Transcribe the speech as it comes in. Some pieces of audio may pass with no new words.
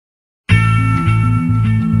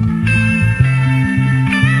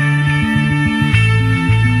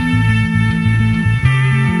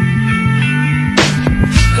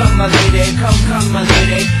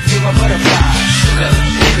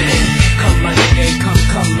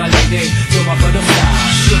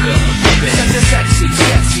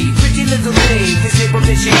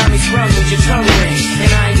sprung with your tongue ring.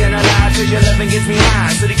 And I ain't gonna lie, cause your loving gets me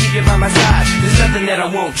high. So to keep you by my side, there's nothing that I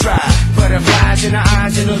won't try. Butterflies in her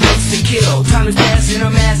eyes and her looks to kill. Time is passing,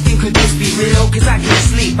 I'm asking, could this be real? Cause I can't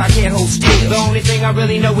sleep, I can't hold still. The only thing I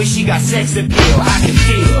really know is she got sex appeal. I can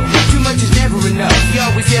feel too much is never enough. You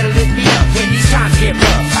always there to lift me up when these times get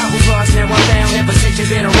rough. I was lost, now I'm found. Ever since you've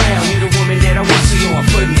been around, you're the woman that I want, so I'm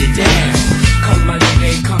putting it down. Come my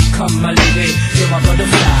lady, come my lady, you're my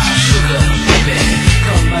butterfly, sugar baby.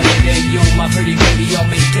 Come my lady, you're my pretty baby, I'll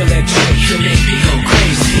make electric, you make me go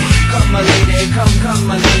crazy. Come my lady, come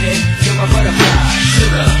my lady, you're my butterfly,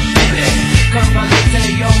 sugar baby. Come my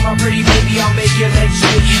lady, you're my pretty baby, I'll make you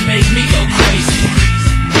electric, you make me go crazy.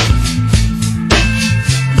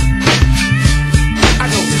 I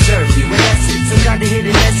don't deserve you, and that's it. Some kind of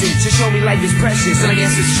hidden message to show me life is precious, and I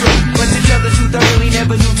guess it's true. But to tell the truth, I really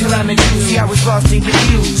never knew till I met you. See, I was lost and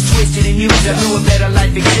confused, twisted and used. I knew a better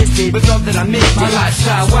life existed, but thought that I missed it. My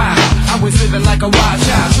lifestyle wild, I was living like a wild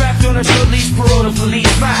child, trapped on a short leash, parole to police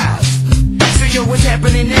files. So yo, what's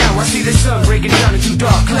happening now? I see the sun breaking down into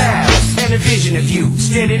dark clouds, and a vision of you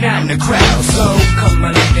standing out in the crowd. So come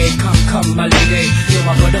my lady, come my lady, you're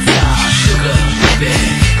my butterfly, sugar baby.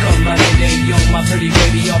 Come my lady, you're my pretty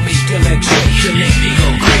baby, I'll make electric, you make me go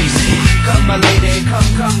crazy. Come my lady,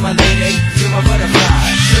 come my lady, you're my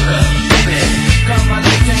butterfly, sugar baby. Come my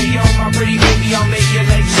lady, you're my pretty baby, I'll make you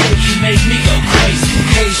electric, you make me go crazy.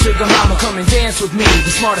 Hey sugar mama, come and dance with me.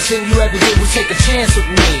 The smartest thing you ever did was take a chance with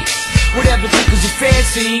me. Whatever tickles your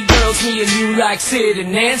fancy, girls, me and you like Sid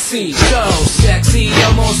and Nancy. So sexy,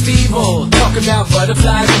 almost evil, talking about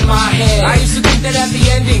butterflies in my head. I used to think that happy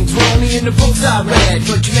endings were only in the books I read,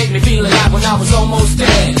 but you made me feel alive when I was almost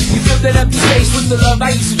dead. You filled that empty space with the love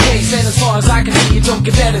I used to chase, and as far as I can see, it don't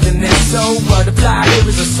get better than this. So butterfly,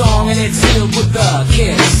 here is a song, and it's sealed with a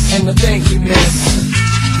kiss and the thank you miss.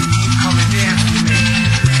 Come and dance with me,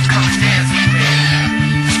 come and dance with me.